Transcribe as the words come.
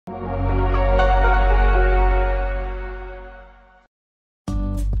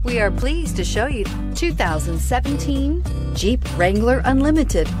are pleased to show you 2017 Jeep Wrangler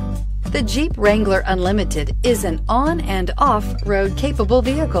Unlimited. The Jeep Wrangler Unlimited is an on- and off-road capable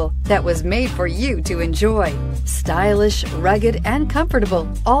vehicle that was made for you to enjoy. Stylish, rugged, and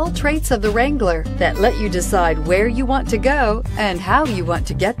comfortable, all traits of the Wrangler that let you decide where you want to go and how you want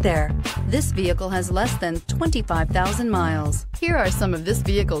to get there. This vehicle has less than 25,000 miles. Here are some of this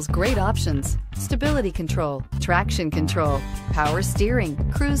vehicle's great options: stability control, traction control, power steering,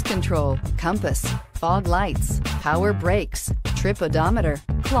 cruise control, compass, fog lights, power brakes, trip odometer,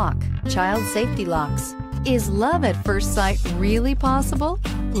 clock, child safety locks. Is love at first sight really possible?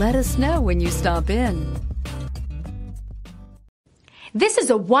 Let us know when you stop in. This is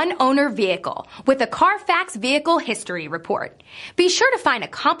a one-owner vehicle with a Carfax Vehicle History Report. Be sure to find a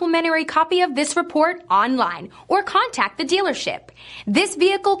complimentary copy of this report online or contact the dealership. This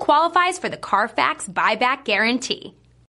vehicle qualifies for the Carfax Buyback Guarantee.